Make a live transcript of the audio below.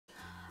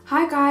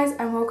Hi guys,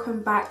 and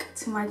welcome back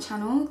to my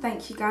channel.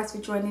 Thank you guys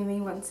for joining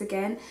me once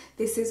again.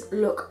 This is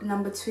look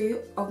number 2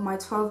 of my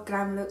 12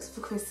 glam looks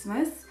for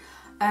Christmas.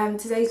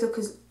 Today's look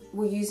is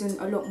we're using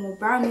a lot more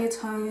brownier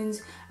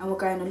tones, and we're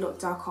going a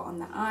lot darker on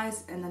the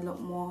eyes and a lot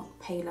more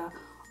paler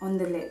on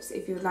the lips.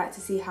 If you would like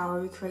to see how I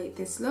recreate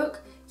this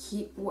look,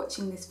 keep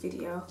watching this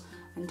video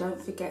and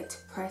don't forget to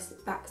press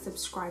that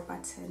subscribe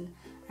button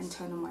and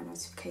turn on my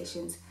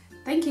notifications.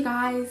 Thank you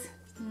guys.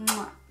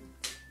 Mwah.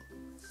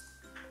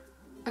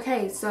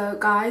 Okay, so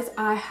guys,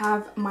 I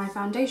have my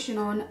foundation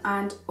on,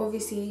 and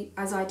obviously,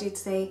 as I did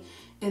say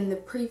in the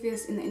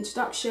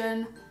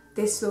introduction,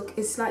 this look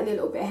is slightly a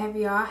little bit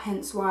heavier,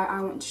 hence why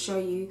I want to show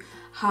you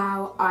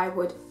how I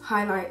would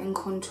highlight and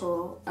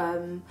contour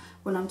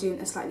when I'm doing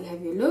a slightly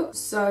heavier look.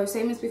 So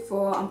same as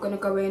before, I'm going to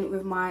go in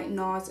with my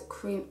Nars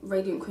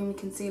Radiant Creamy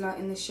Concealer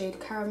in the shade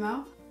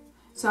Caramel.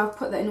 So I've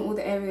put that in all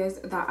the areas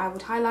that I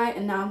would highlight,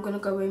 and now I'm going to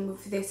go in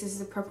with this. This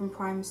is a Prep and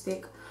Prime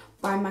stick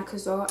by MAC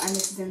as well, and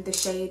this is in the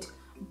shade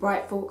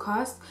Bright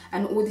Forecast,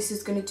 and all this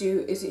is going to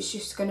do is it's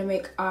just going to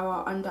make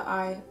our under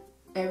eye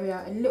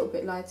area a little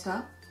bit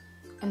lighter.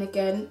 And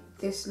again,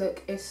 this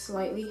look is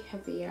slightly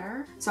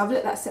heavier. So I've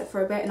let that set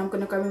for a bit, and I'm going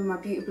to go in with my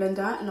beauty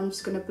blender and I'm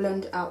just going to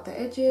blend out the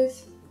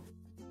edges.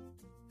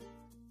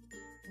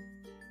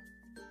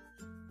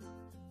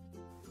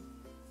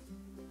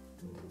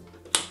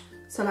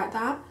 So like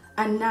that.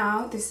 And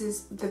now this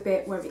is the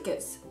bit where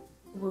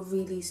we're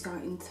really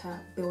starting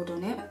to build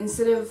on it.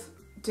 Instead of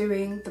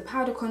doing the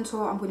powder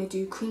contour, I'm going to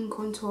do cream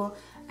contour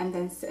and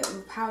then set it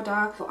with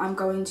powder. I'm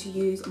going to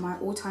use my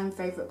all-time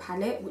favourite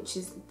palette, which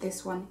is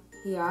this one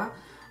here,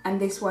 and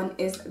this one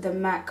is the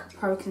MAC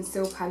Pro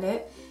Conceal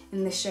palette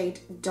in the shade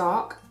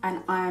Dark,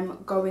 and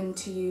I'm going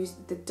to use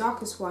the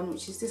darkest one,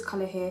 which is this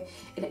colour here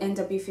in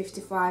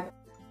NW55.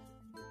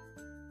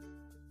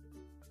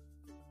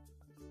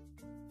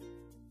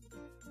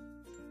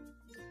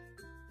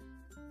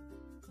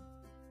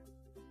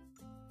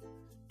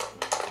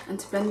 And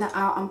to blend that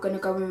out, I'm going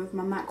to go in with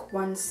my MAC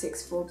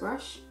 164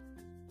 brush.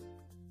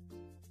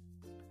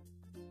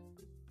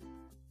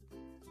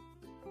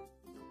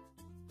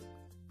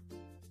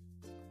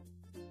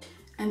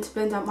 And to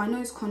blend out my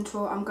nose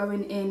contour, I'm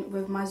going in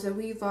with my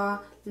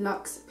Zoeva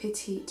Luxe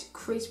Petite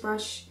Crease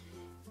Brush,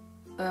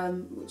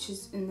 which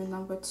is in the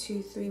number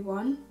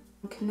 231.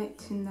 I'm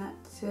connecting that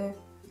to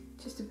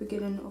just the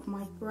beginning of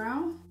my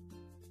brow.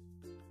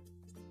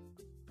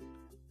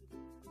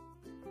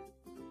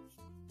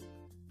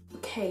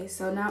 Okay,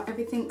 so now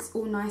everything's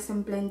all nice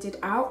and blended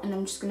out, and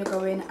I'm just going to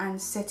go in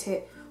and set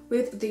it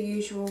with the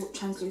usual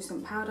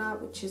translucent powder,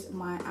 which is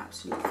my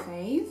absolute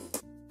fave.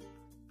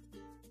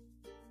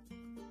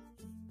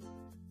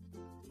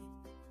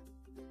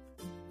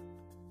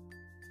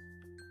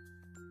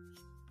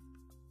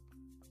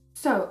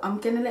 So I'm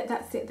going to let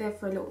that sit there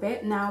for a little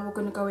bit. Now we're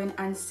going to go in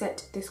and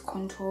set this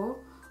contour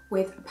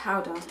with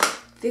powder.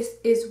 This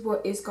is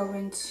what is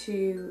going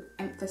to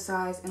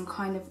emphasize and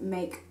kind of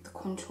make the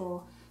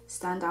contour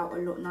stand out a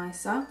lot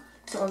nicer.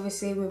 So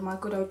obviously, with my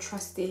good old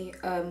trusty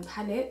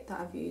palette that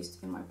I've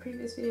used in my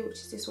previous video, which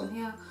is this one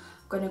here,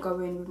 I'm going to go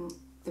in with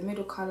the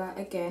middle colour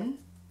again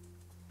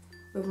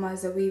with my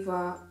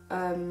Zoeva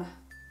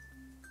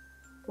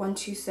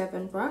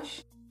 127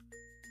 brush.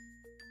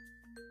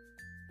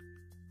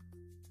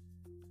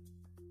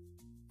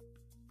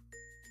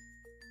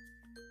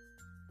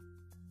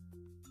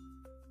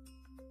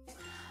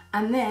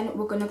 And then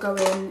we're going to go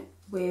in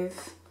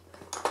with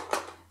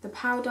the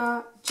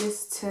powder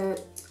just to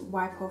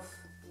wipe off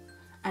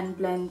and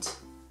blend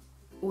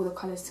all the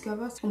colours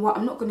together. And what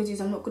I'm not going to do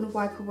is I'm not going to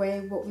wipe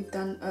away what we've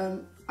done.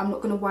 I'm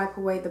not going to wipe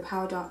away the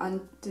powder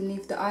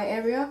underneath the eye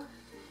area,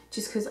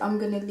 just because I'm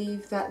going to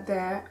leave that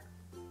there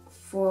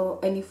for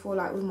any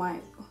fallout we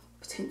might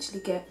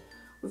potentially get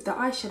with the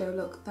eyeshadow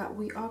look that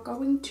we are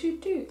going to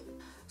do.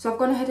 So I've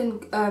gone ahead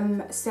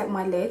and set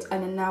my lid,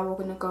 and then now we're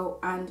going to go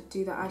and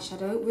do the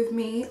eyeshadow. With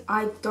me,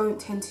 I don't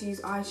tend to use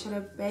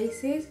eyeshadow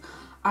bases.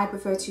 I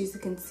prefer to use the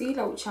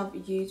concealer, which I've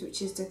used,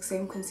 which is the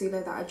same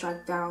concealer that I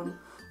dragged down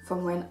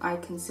from when I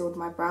concealed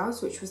my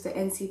brows, which was the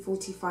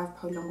NC45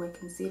 Pro Longwear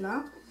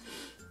Concealer.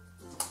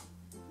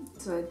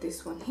 So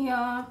this one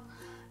here.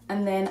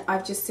 And then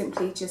I've just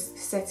simply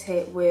set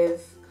it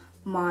with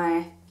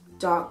my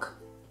dark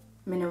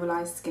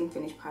Mineralise Skin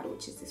Finish powder,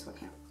 which is this one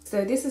here.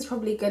 So this is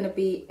probably going to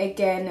be,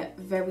 again,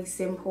 very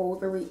simple,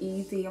 very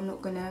easy. I'm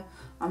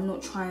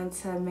not trying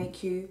to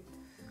make you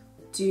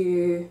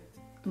do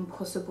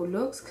impossible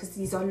looks, because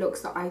these are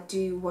looks that I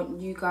do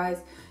want you guys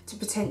to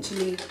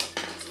potentially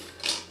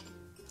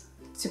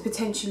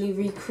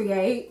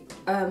recreate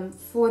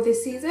for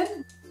this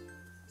season.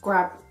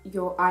 Grab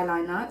your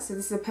eyeliner. So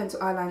this is a pencil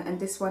eyeliner, and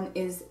this one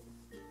is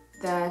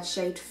the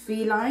shade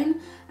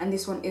Feline, and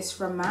this one is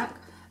from MAC.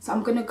 So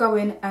I'm going to go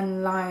in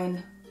and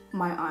line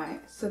my eye.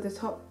 So the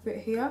top bit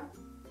here.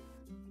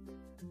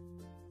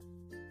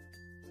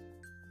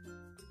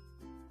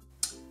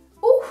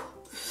 Ooh.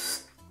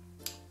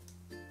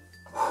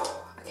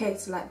 Okay,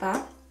 so like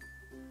that.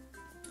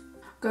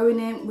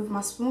 Going in with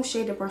my small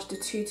shader brush, the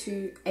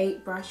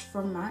 228 brush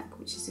from MAC,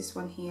 which is this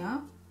one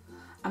here.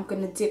 I'm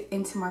going to dip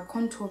into my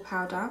contour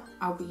powder.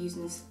 I'll be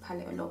using this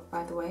palette a lot,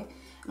 by the way.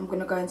 I'm going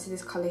to go into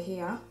this colour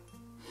here.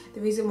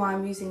 The reason why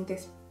I'm using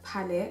this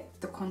palette,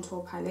 the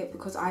contour palette,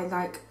 because I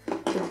like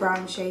the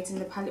brown shades in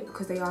the palette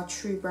because they are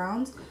true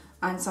browns,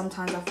 and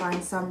sometimes I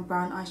find some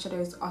brown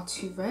eyeshadows are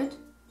too red,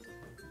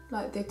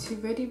 like they're too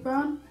reddy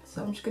brown.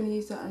 So I'm just going to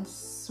use that and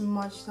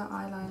smudge the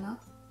eyeliner.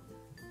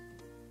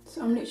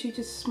 So I'm literally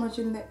just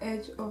smudging the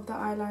edge of the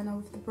eyeliner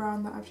with the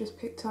brown that I've just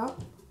picked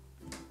up.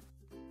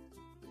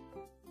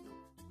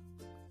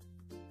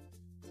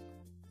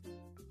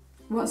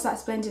 Once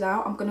that's blended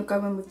out, I'm going to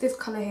go in with this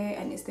colour here,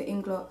 and it's the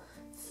Inglot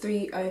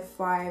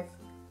 305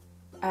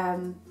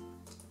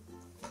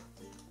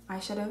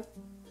 eyeshadow.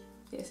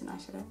 Yeah, it's an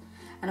eyeshadow.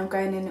 And I'm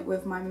going in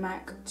with my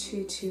MAC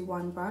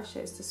 221 brush.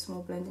 It's the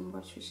small blending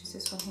brush, which is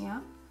this one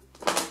here.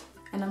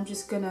 And I'm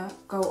just going to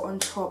go on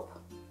top.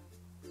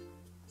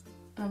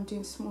 And I'm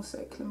doing small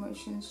circular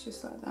motions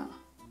just like that.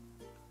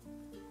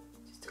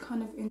 Just to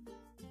kind of...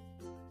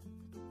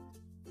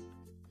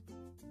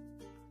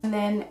 And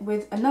then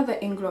with another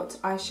Inglot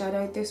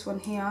eyeshadow, this one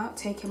here,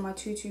 taking my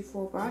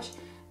 224 brush.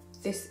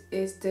 This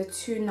is the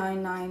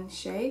 299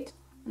 shade.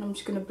 And I'm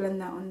just going to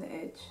blend that on the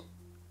edge.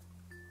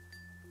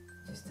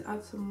 Just to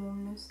add some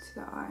warmness to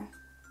the eye.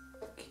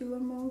 Circular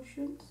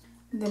motions.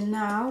 And then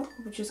now,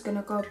 we're just going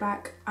to go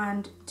back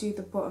and do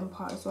the bottom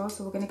part as well.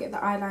 So we're going to get the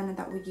eyeliner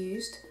that we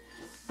used.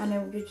 And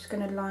then we're just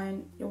going to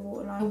line your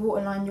waterline. The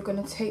waterline, you're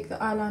going to take the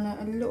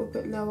eyeliner a little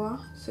bit lower.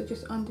 So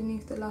just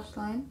underneath the lash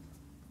line.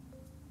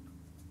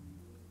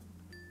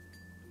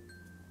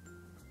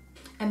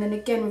 And then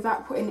again,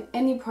 without putting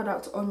any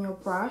product on your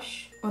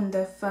brush, on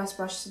the first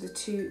brush, so the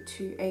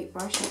 228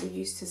 brush that we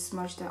used to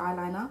smudge the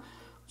eyeliner,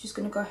 we're just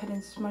going to go ahead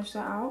and smudge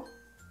that out.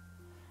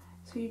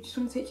 So you just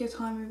want to take your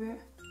time with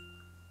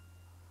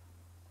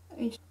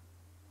it.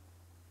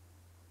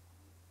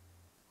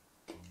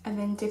 And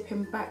then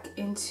dipping back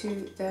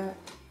into the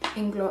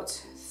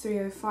Inglot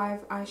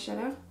 305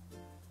 eyeshadow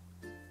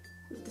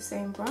with the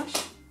same brush.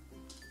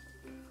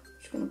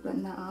 Just going to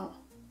blend that out.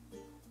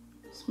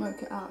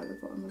 Smoke it out at the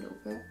bottom a little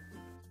bit.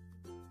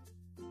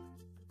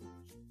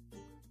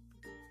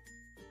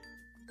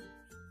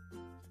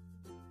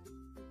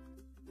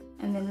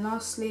 And then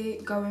lastly,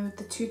 go in with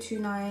the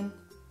 229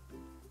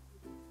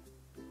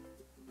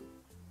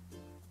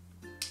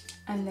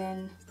 and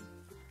then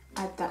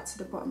add that to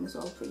the bottom as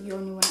well, but you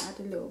only want to add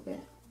a little bit.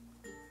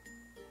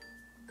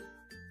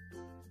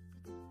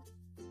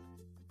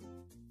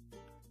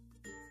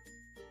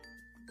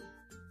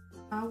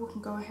 Now we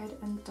can go ahead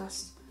and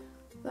dust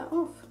that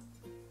off.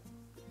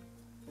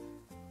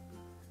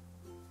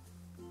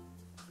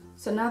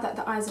 So now that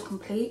the eyes are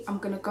complete, I'm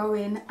going to go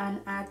in and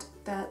add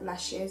the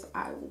lashes.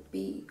 I will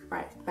be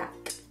right back.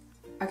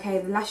 Okay,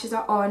 the lashes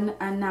are on,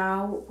 and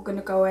now we're going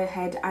to go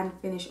ahead and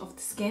finish off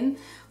the skin.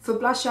 For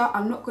blusher,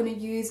 I'm not going to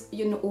use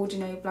an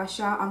ordinary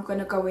blusher. I'm going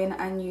to go in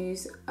and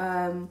use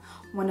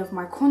one of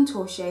my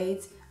contour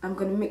shades. I'm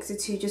going to mix the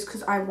two just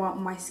because I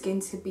want my skin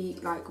to be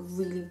like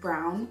really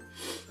brown.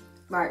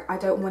 Like, I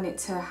don't want it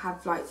to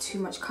have like too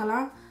much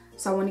colour.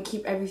 So I want to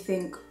keep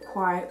everything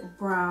quite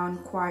brown,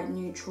 quite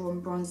neutral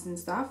and bronzed and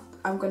stuff.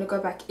 I'm going to go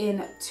back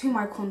in to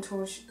my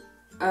contour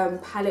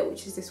palette,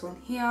 which is this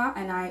one here,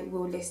 and I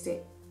will list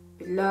it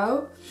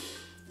below.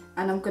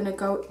 And I'm going to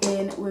go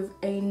in with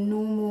a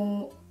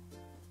normal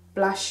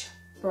blush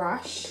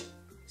brush.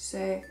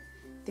 So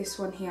this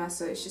one here,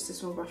 so it's just a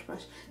small brush.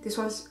 This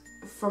one's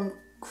from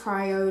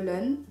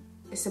Rlblondon.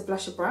 It's a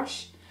blusher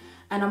brush.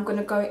 And I'm going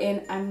to go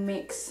in and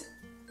mix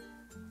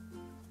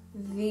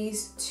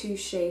these two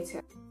shades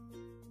here.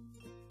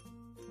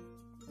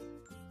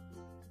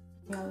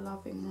 We are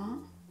loving that.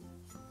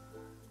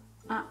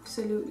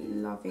 Absolutely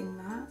loving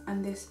that.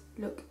 And this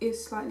look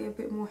is slightly a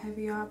bit more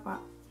heavier, but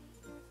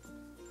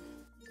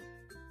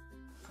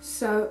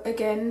so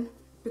again,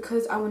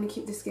 because I want to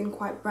keep the skin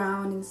quite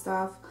brown and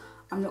stuff,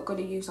 I'm not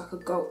going to use like a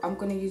gold. I'm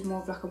going to use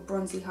more of like a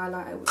bronzy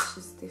highlighter, which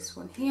is this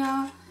one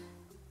here,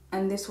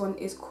 and this one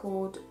is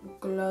called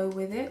Glow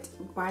With It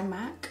by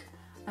MAC.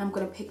 And I'm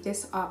going to pick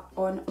this up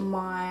on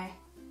my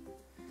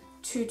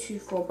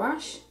 224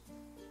 brush.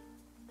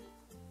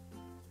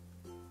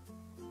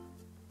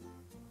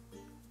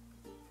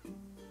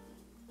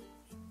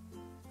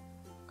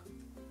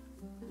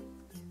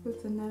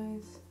 With the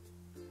nose,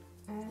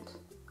 add,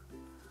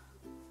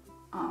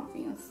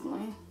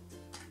 obviously.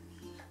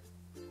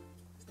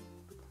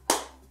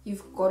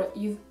 You've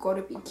got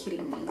to be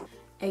kidding me.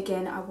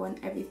 Again, I want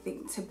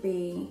everything to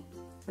be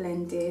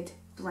blended,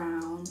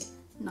 brown,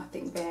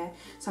 nothing there.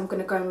 So I'm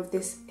going to go in with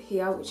this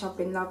here, which I've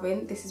been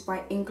loving. This is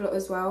by Inglot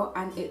as well,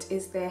 and it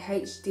is their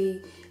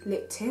HD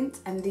lip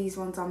tint, and these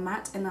ones are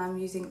matte, and I'm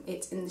using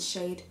it in the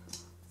shade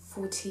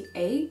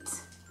 48.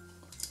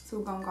 So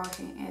we're going to go ahead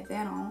and add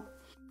that on.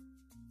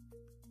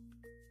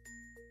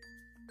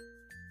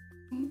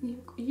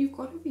 You've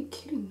got to be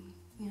kidding me.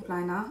 Yeah.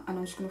 Liner, and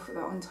I'm just going to put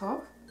that on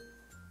top.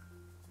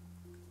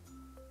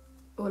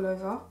 All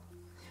over.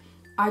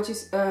 I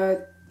just,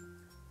 the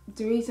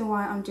reason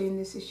why I'm doing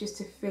this is just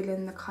to fill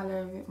in the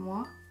colour a bit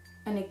more.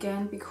 And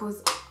again,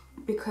 because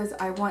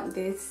I want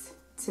this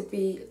to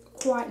be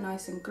quite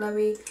nice and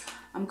glowy,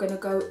 I'm going to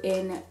go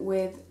in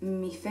with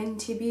my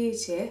Fenty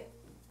Beauty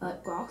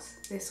lip gloss.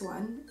 This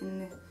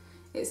one,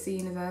 it's the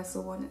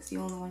universal one, it's the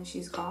only one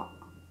she's got.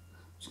 I'm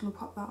just going to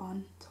pop that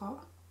on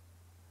top.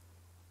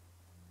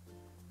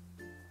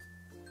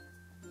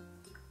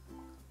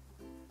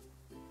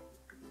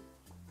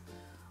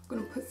 I'm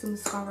going to put some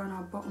mascara on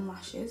our bottom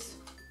lashes.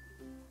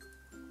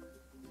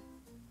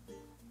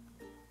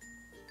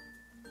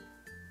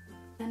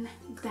 And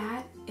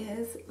that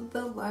is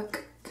the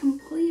look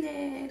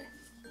completed.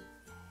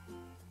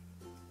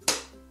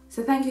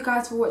 So thank you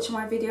guys for watching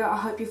my video. I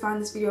hope you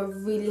found this video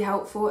really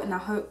helpful, and I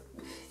hope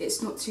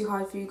it's not too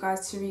hard for you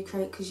guys to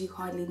recreate because you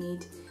hardly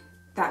need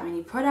that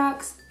many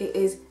products. It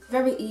is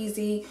very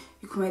easy.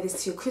 You can wear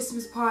this to your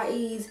Christmas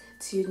parties,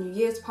 to your New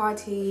Year's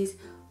parties,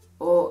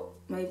 or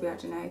maybe, I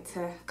don't know,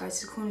 to go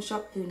to the corner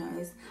shop, who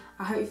knows.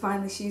 I hope you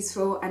find this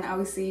useful, and I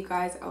will see you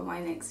guys on my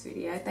next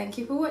video. Thank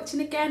you for watching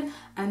again,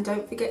 and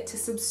don't forget to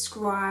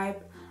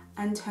subscribe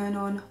and turn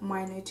on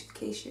my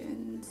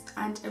notifications,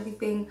 and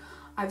everything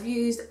I've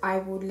used I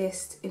will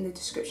list in the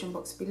description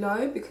box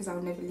below, because I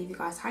will never leave you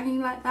guys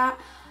hanging like that.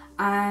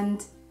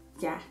 And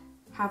yeah,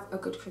 have a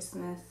good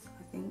Christmas.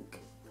 I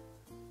think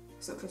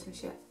it's not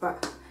Christmas yet,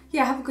 but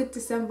yeah, have a good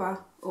December,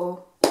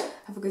 or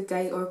have a good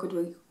day, or a good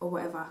week, or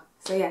whatever.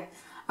 So yeah,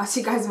 I'll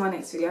see you guys in my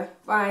next video.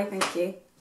 Bye, thank you.